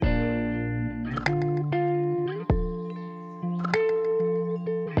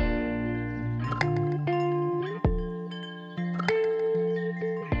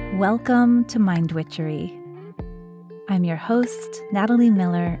Welcome to Mind Witchery. I'm your host, Natalie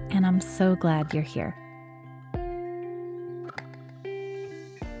Miller, and I'm so glad you're here.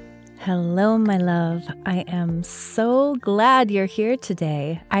 Hello, my love. I am so glad you're here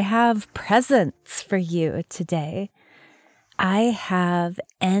today. I have presents for you today. I have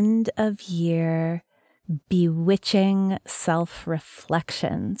end of year bewitching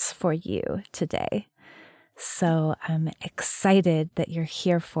self-reflections for you today. So I'm excited that you're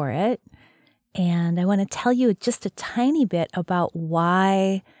here for it. And I want to tell you just a tiny bit about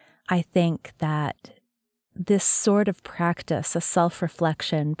why I think that this sort of practice, a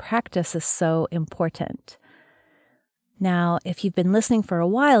self-reflection practice, is so important. Now, if you've been listening for a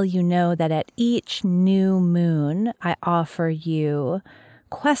while, you know that at each new moon, I offer you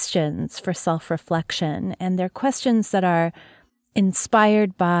questions for self-reflection. And they're questions that are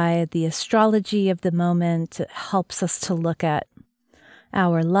inspired by the astrology of the moment. It helps us to look at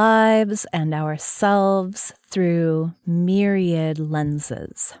our lives and ourselves through myriad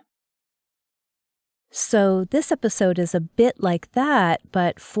lenses. So this episode is a bit like that,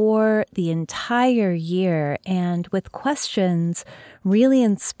 but for the entire year and with questions really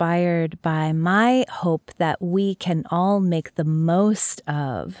inspired by my hope that we can all make the most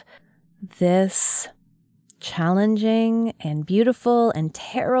of this challenging and beautiful and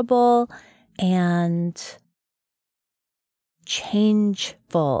terrible and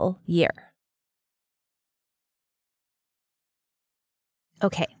changeful year.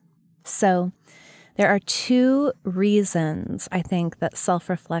 Okay, so there are two reasons I think that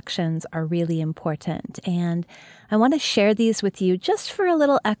self-reflections are really important, and I want to share these with you just for a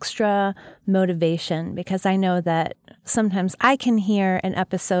little extra motivation, because I know that sometimes I can hear an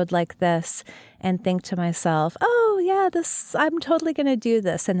episode like this and think to myself, oh yeah, I'm totally going to do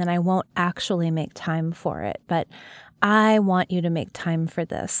this, and then I won't actually make time for it. But I want you to make time for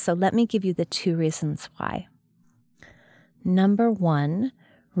this. So let me give you the two reasons why. Number one,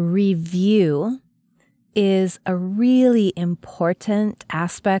 review is a really important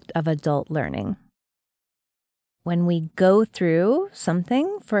aspect of adult learning. When we go through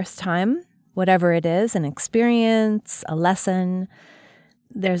something first time, whatever it is, an experience, a lesson,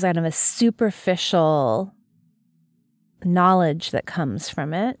 there's kind of a superficial knowledge that comes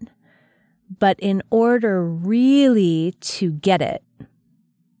from it. But in order really to get it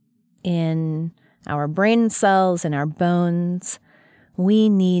in our brain cells, in our bones, we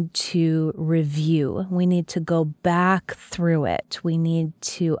need to review. We need to go back through it. We need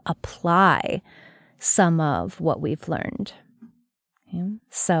to apply some of what we've learned. Okay?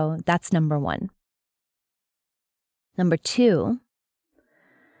 So that's number one. Number two,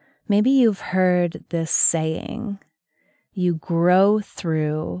 maybe you've heard this saying, you grow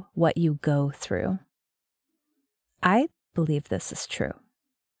through what you go through. I believe this is true.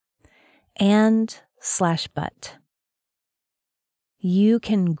 And/but. You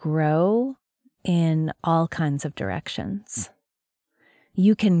can grow in all kinds of directions.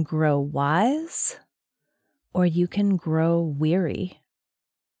 You can grow wise, or you can grow weary.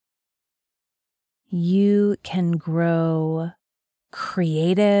 You can grow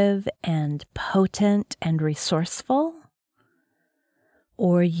creative and potent and resourceful,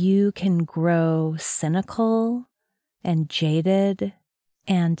 or you can grow cynical and jaded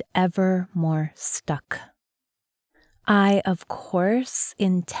and ever more stuck. I, of course,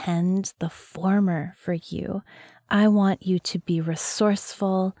 intend the former for you. I want you to be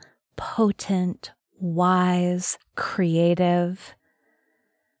resourceful, potent, wise, creative.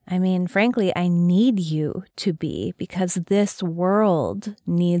 I mean, frankly, I need you to be, because this world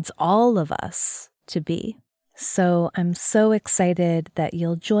needs all of us to be. So I'm so excited that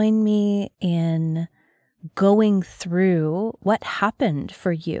you'll join me in going through what happened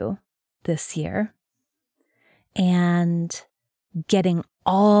for you this year and getting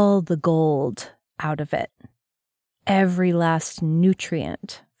all the gold out of it, every last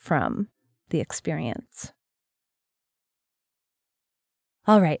nutrient from the experience.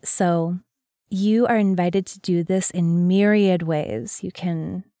 All right, so you are invited to do this in myriad ways. You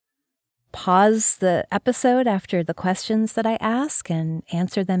can pause the episode after the questions that I ask and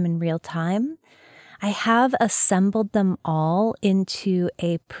answer them in real time. I have assembled them all into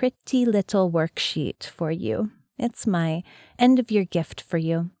a pretty little worksheet for you. It's my end of year gift for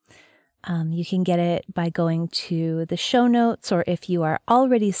you. You can get it by going to the show notes, or if you are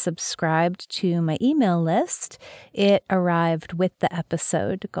already subscribed to my email list, it arrived with the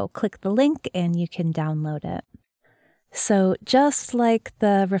episode. Go click the link and you can download it. So just like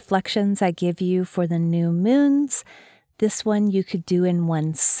the reflections I give you for the new moons, this one you could do in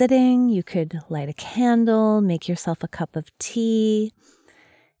one sitting. You could light a candle, make yourself a cup of tea,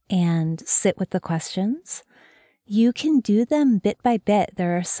 and sit with the questions. You can do them bit by bit.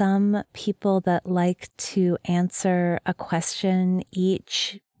 There are some people that like to answer a question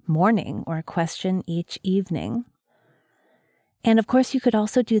each morning or a question each evening. And of course, you could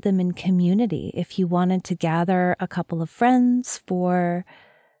also do them in community if you wanted to gather a couple of friends for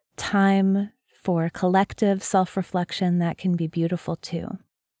time for collective self-reflection. That can be beautiful too.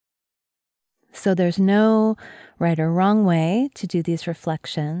 So there's no right or wrong way to do these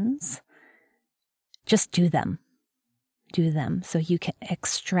reflections. Just do them. Do them so you can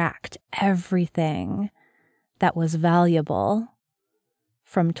extract everything that was valuable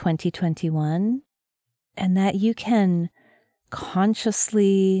from 2021 and that you can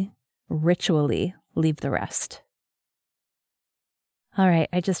consciously, ritually leave the rest. All right,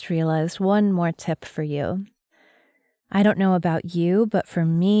 I just realized one more tip for you. I don't know about you, but for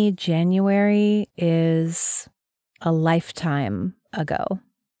me, January is a lifetime ago.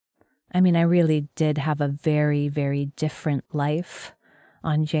 I mean, I really did have a very, very different life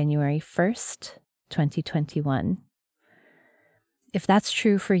on January 1st, 2021. If that's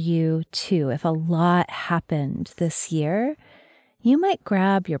true for you too, if a lot happened this year, you might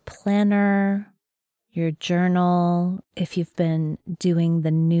grab your planner, your journal. If you've been doing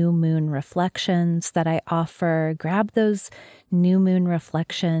the new moon reflections that I offer, grab those new moon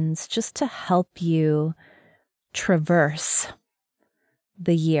reflections just to help you traverse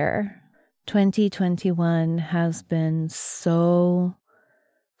the year. 2021 has been so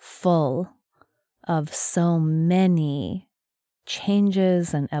full of so many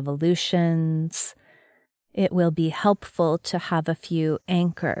changes and evolutions. It will be helpful to have a few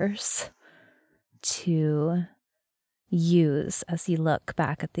anchors to use as you look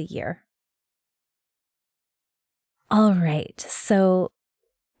back at the year. All right, so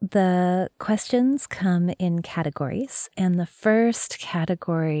the questions come in categories, and the first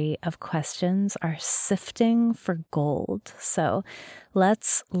category of questions are sifting for gold. So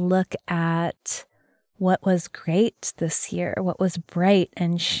let's look at what was great this year, what was bright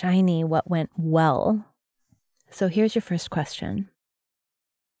and shiny, what went well. So here's your first question.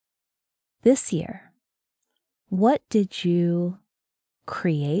 This year, what did you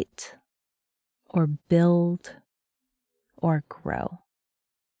create or build or grow?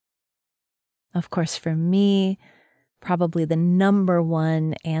 Of course, for me, probably the number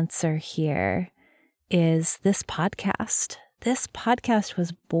one answer here is this podcast. This podcast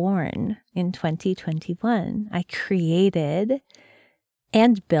was born in 2021. I created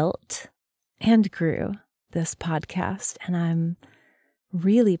and built and grew this podcast, and I'm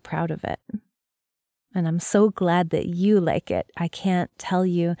really proud of it. And I'm so glad that you like it. I can't tell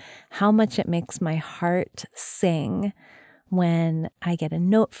you how much it makes my heart sing when I get a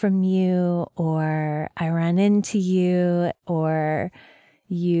note from you, or I run into you, or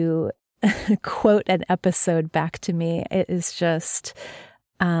you quote an episode back to me. It is just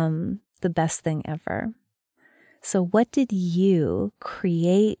the best thing ever. So what did you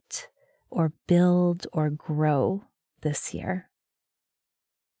create or build or grow this year?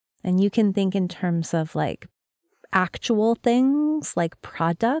 And you can think in terms of like actual things, like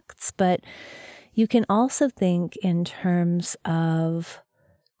products, but you can also think in terms of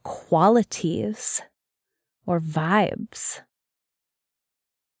qualities or vibes.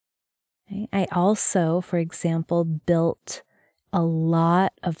 Okay? I also, for example, built a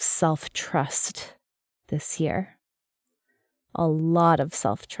lot of self-trust this year. A lot of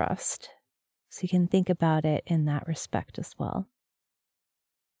self-trust. So you can think about it in that respect as well.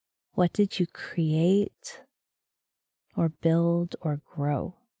 What did you create or build or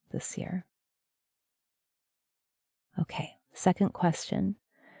grow this year? Okay, second question.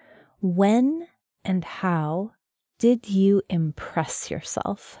 When and how did you impress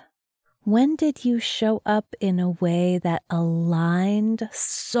yourself? When did you show up in a way that aligned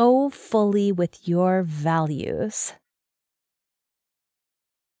so fully with your values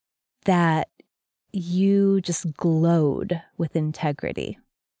that you just glowed with integrity?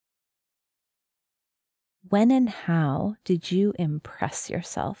 When and how did you impress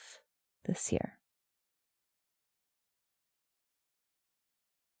yourself this year?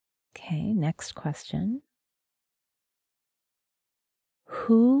 Okay, next question.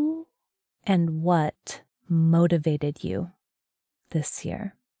 Who and what motivated you this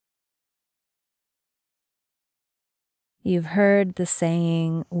year? You've heard the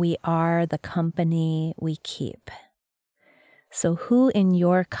saying, we are the company we keep. So who in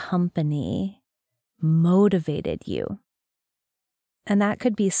your company motivated you? And that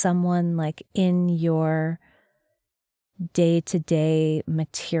could be someone like in your day-to-day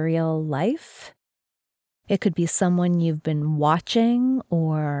material life. It could be someone you've been watching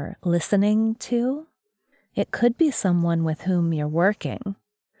or listening to. It could be someone with whom you're working.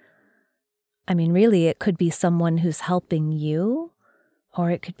 I mean, really, it could be someone who's helping you,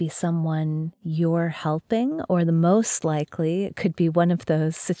 or it could be someone you're helping, or the most likely, it could be one of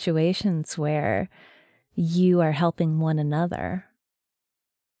those situations where you are helping one another.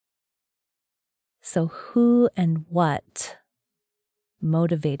 So who and what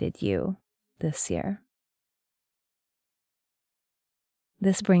motivated you this year?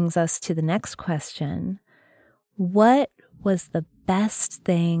 This brings us to the next question. What was the best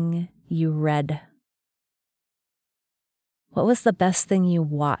thing you read? What was the best thing you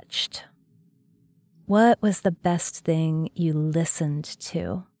watched? What was the best thing you listened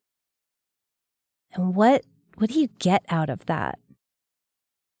to? And what do you get out of that?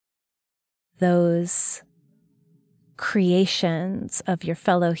 Those creations of your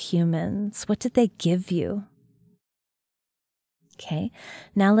fellow humans, what did they give you? Okay,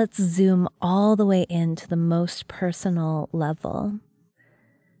 now let's zoom all the way into the most personal level.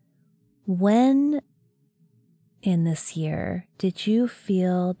 When in this year did you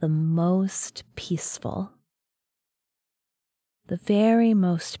feel the most peaceful? The very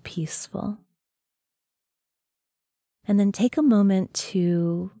most peaceful. And then take a moment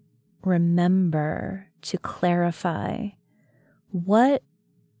to remember, to clarify, what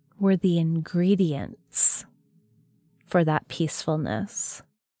were the ingredients for that peacefulness?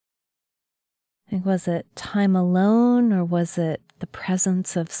 Like, was it time alone, or was it the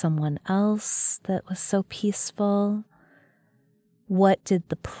presence of someone else that was so peaceful? What did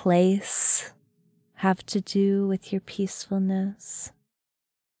the place have to do with your peacefulness?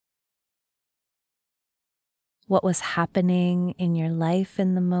 What was happening in your life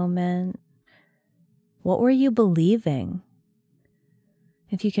in the moment? What were you believing?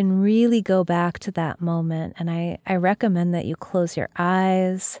 If you can really go back to that moment, and I recommend that you close your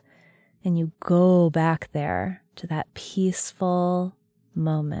eyes and you go back there to that peaceful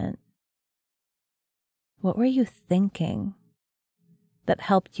moment. What were you thinking that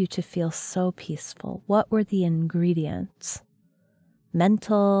helped you to feel so peaceful? What were the ingredients?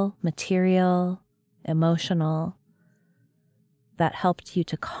 Mental, material, emotional, that helped you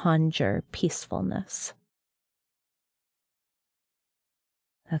to conjure peacefulness.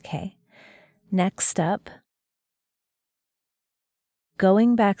 Okay, next up,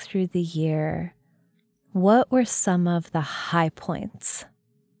 going back through the year, what were some of the high points,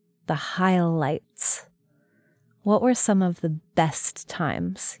 the highlights? What were some of the best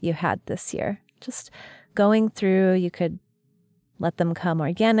times you had this year? Just going through, you could let them come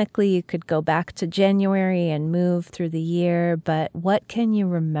organically. You could go back to January and move through the year, but what can you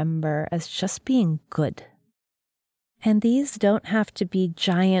remember as just being good? And these don't have to be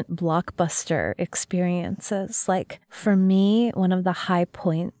giant blockbuster experiences. Like for me, one of the high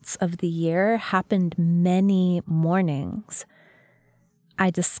points of the year happened many mornings. I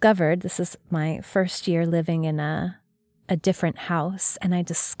discovered, this is my first year living in a different house, and I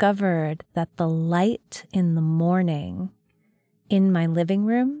discovered that the light in the morning in my living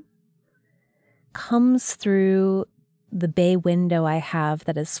room comes through the bay window I have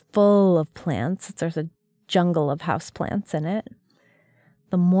that is full of plants. There's a jungle of houseplants in it.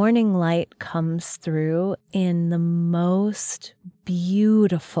 The morning light comes through in the most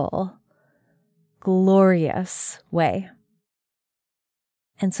beautiful, glorious way.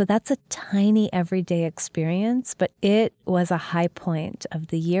 And so that's a tiny everyday experience, but it was a high point of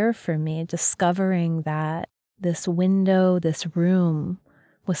the year for me, discovering that this window, this room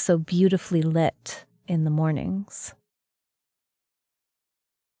was so beautifully lit in the mornings.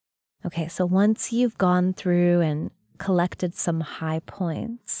 Okay, so once you've gone through and collected some high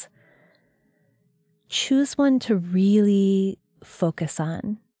points, choose one to really focus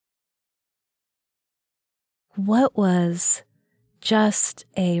on. What was just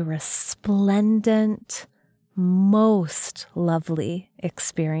a resplendent, most lovely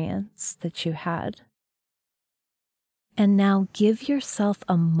experience that you had? And now give yourself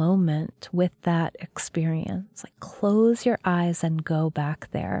a moment with that experience. Like close your eyes and go back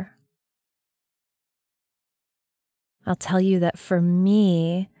there. I'll tell you that for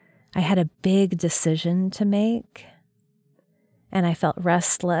me, I had a big decision to make, and I felt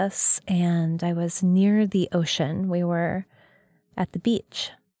restless, and I was near the ocean. We were at the beach,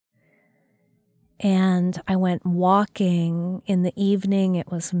 and I went walking in the evening.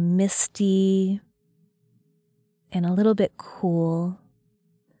 It was misty and a little bit cool,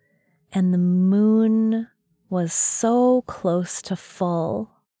 and the moon was so close to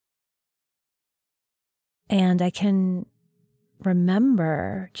full. And I can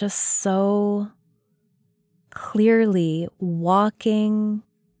remember just so clearly walking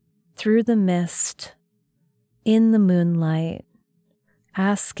through the mist in the moonlight,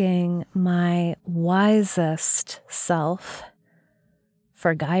 asking my wisest self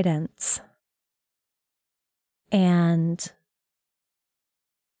for guidance. And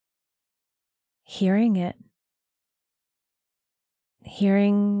hearing it,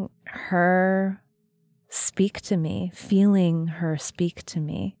 hearing her speak to me, feeling her speak to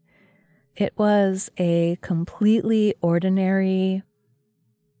me. It was a completely ordinary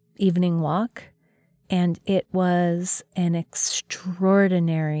evening walk, and it was an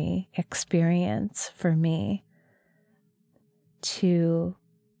extraordinary experience for me to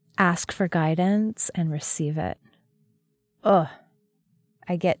ask for guidance and receive it. Ugh,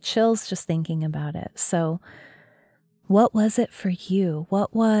 I get chills just thinking about it. So, what was it for you?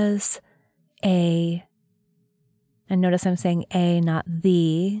 What was and notice I'm saying a, not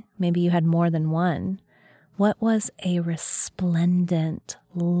the, maybe you had more than one. What was a resplendent,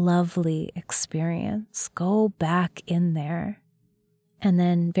 lovely experience? Go back in there. And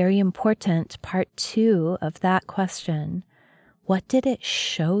then, very important, part 2 of that question, what did it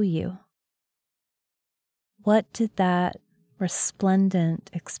show you? What did that resplendent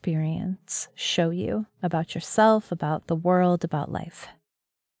experience show you about yourself, about the world, about life?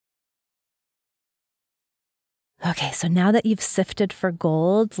 Okay, so now that you've sifted for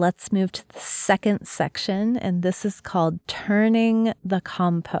gold, let's move to the second section, and this is called turning the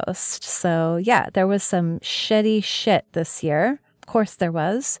compost. So yeah, there was some shitty shit this year. Of course there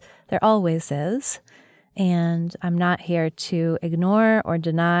was. There always is. And I'm not here to ignore or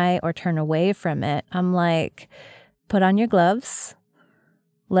deny or turn away from it. I'm like, put on your gloves.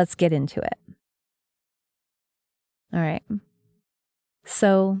 Let's get into it. All right.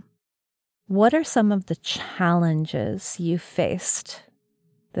 So, what are some of the challenges you faced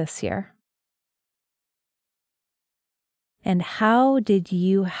this year? And how did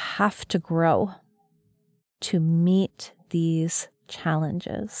you have to grow to meet these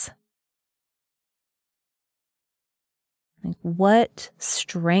challenges? Like, what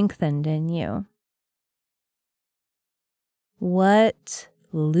strengthened in you? What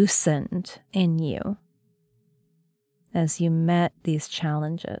loosened in you as you met these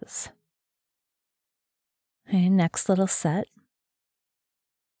challenges? Okay, next little set.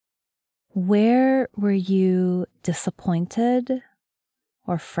 Where were you disappointed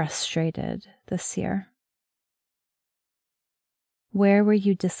or frustrated this year? Where were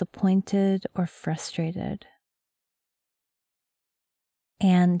you disappointed or frustrated?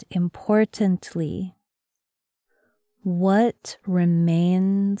 And importantly, what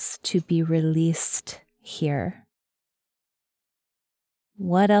remains to be released here?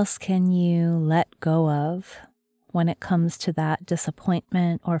 What else can you let go of when it comes to that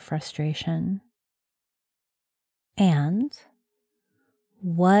disappointment or frustration? And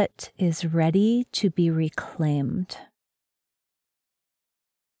what is ready to be reclaimed?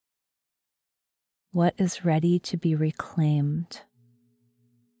 What is ready to be reclaimed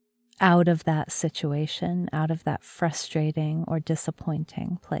out of that situation, out of that frustrating or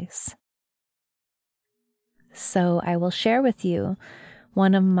disappointing place? So I will share with you,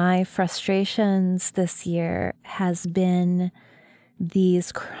 one of my frustrations this year has been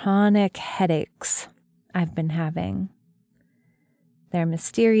these chronic headaches I've been having. They're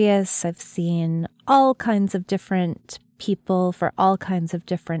mysterious. I've seen all kinds of different people for all kinds of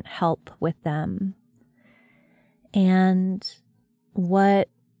different help with them. And what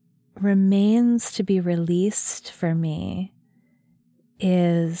remains to be released for me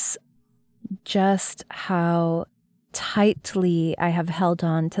is just how tightly I have held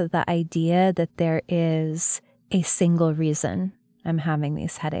on to the idea that there is a single reason I'm having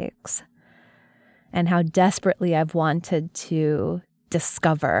these headaches, and how desperately I've wanted to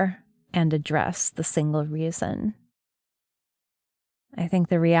discover and address the single reason. I think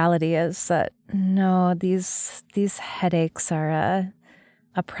the reality is that no, these headaches are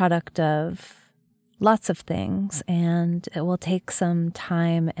a product of lots of things, and it will take some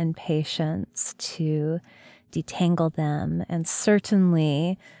time and patience to detangle them, and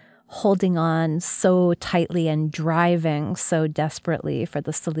certainly holding on so tightly and driving so desperately for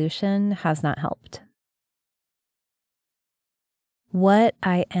the solution has not helped. What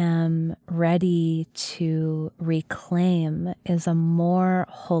I am ready to reclaim is a more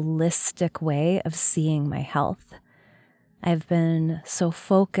holistic way of seeing my health. I've been so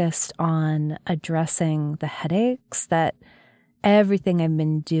focused on addressing the headaches that everything I've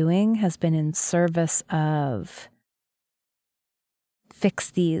been doing has been in service of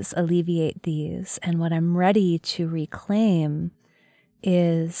fix these, alleviate these. And what I'm ready to reclaim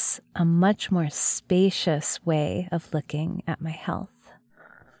is a much more spacious way of looking at my health.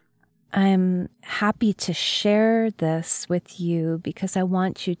 I'm happy to share this with you because I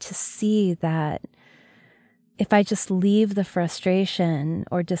want you to see that if I just leave the frustration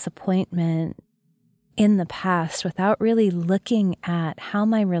or disappointment in the past without really looking at how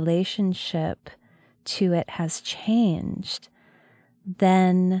my relationship to it has changed,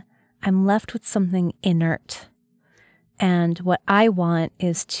 then I'm left with something inert. And what I want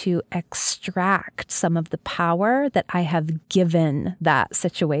is to extract some of the power that I have given that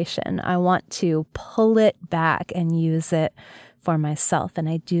situation. I want to pull it back and use it for myself. And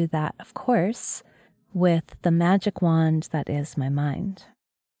I do that, of course, with the magic wand that is my mind.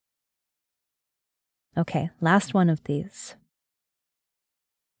 Okay, last one of these.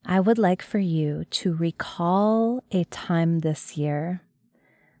 I would like for you to recall a time this year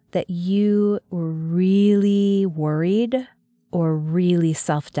that you were really worried or really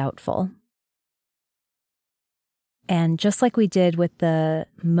self-doubtful. And just like we did with the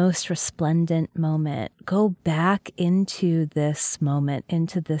most resplendent moment, go back into this moment,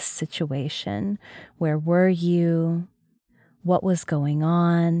 into this situation. Where were you? What was going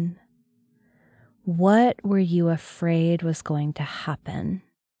on? What were you afraid was going to happen?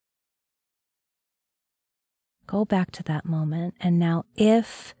 Go back to that moment. And now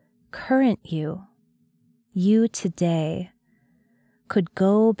if current you today, could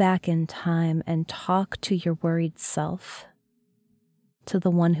go back in time and talk to your worried self, to the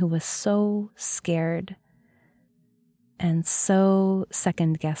one who was so scared and so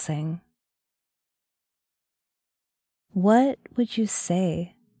second-guessing, what would you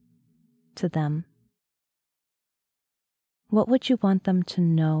say to them? What would you want them to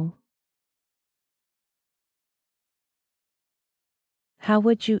know? How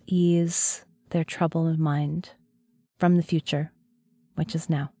would you ease their trouble of mind from the future, which is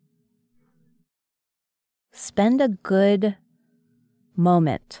now? Spend a good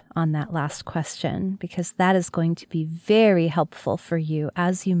moment on that last question, because that is going to be very helpful for you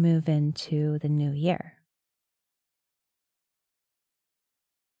as you move into the new year.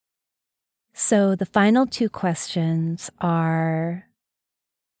 So the final two questions are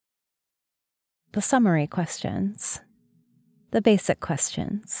the summary questions. The basic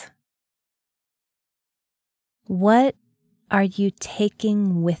questions. What are you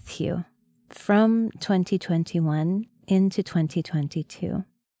taking with you from 2021 into 2022?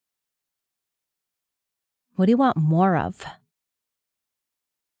 What do you want more of?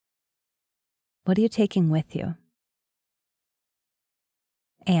 What are you taking with you?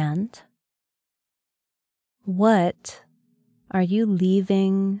 And what are you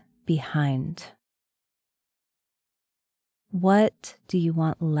leaving behind? What do you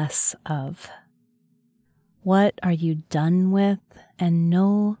want less of? What are you done with and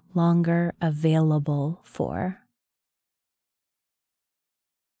no longer available for?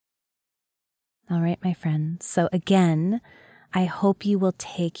 All right, my friends. So again, I hope you will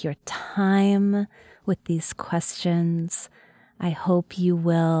take your time with these questions. I hope you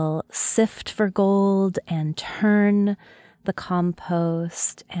will sift for gold and turn the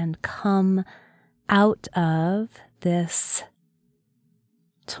compost and come out of this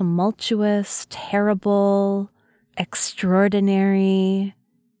tumultuous, terrible, extraordinary,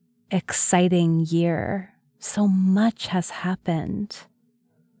 exciting year. So much has happened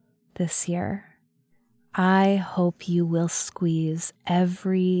this year. I hope you will squeeze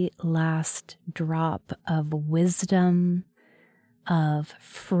every last drop of wisdom, of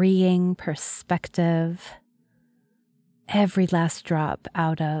freeing perspective, every last drop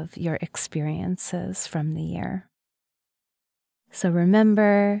out of your experiences from the year. So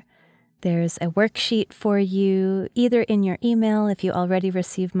remember, there's a worksheet for you either in your email if you already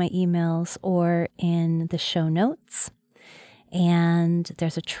received my emails or in the show notes. And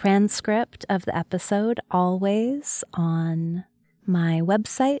there's a transcript of the episode always on my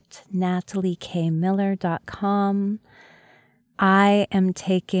website, nataliekmiller.com. I am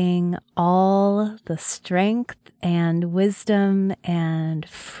taking all the strength and wisdom and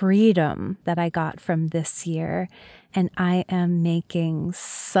freedom that I got from this year, and I am making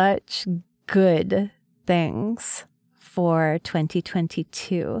such good things for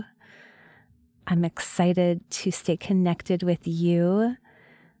 2022. I'm excited to stay connected with you.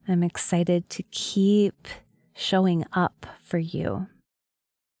 I'm excited to keep showing up for you.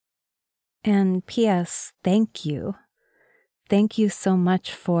 And P.S., thank you. Thank you so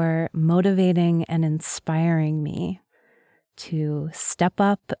much for motivating and inspiring me to step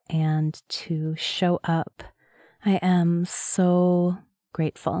up and to show up. I am so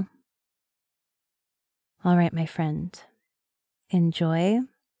grateful. All right, my friend. enjoy.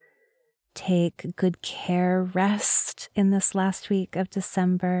 Take good care, rest in this last week of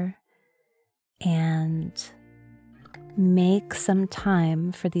December, and make some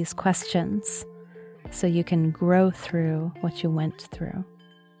time for these questions so you can grow through what you went through.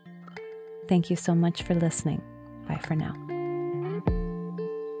 Thank you so much for listening. Bye for now.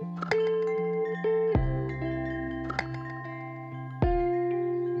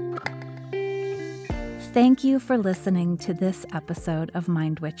 Thank you for listening to this episode of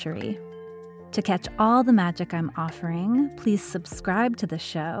Mind Witchery. To catch all the magic I'm offering, please subscribe to the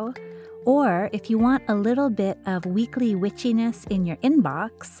show. Or if you want a little bit of weekly witchiness in your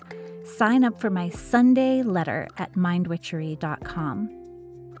inbox, sign up for my Sunday letter at mindwitchery.com.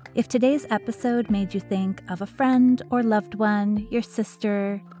 If today's episode made you think of a friend or loved one, your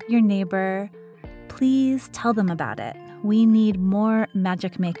sister, your neighbor, please tell them about it. We need more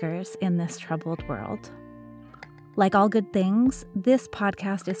magic makers in this troubled world. Like all good things, this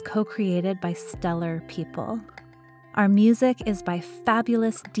podcast is co-created by stellar people. Our music is by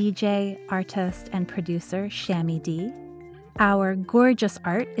fabulous DJ, artist, and producer Shammy D. Our gorgeous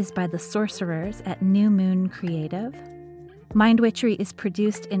art is by the sorcerers at New Moon Creative. Mind Witchery is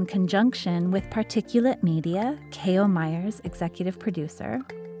produced in conjunction with Particulate Media, K.O. Myers, executive producer.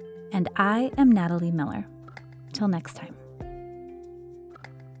 And I am Natalie Miller. Till next time.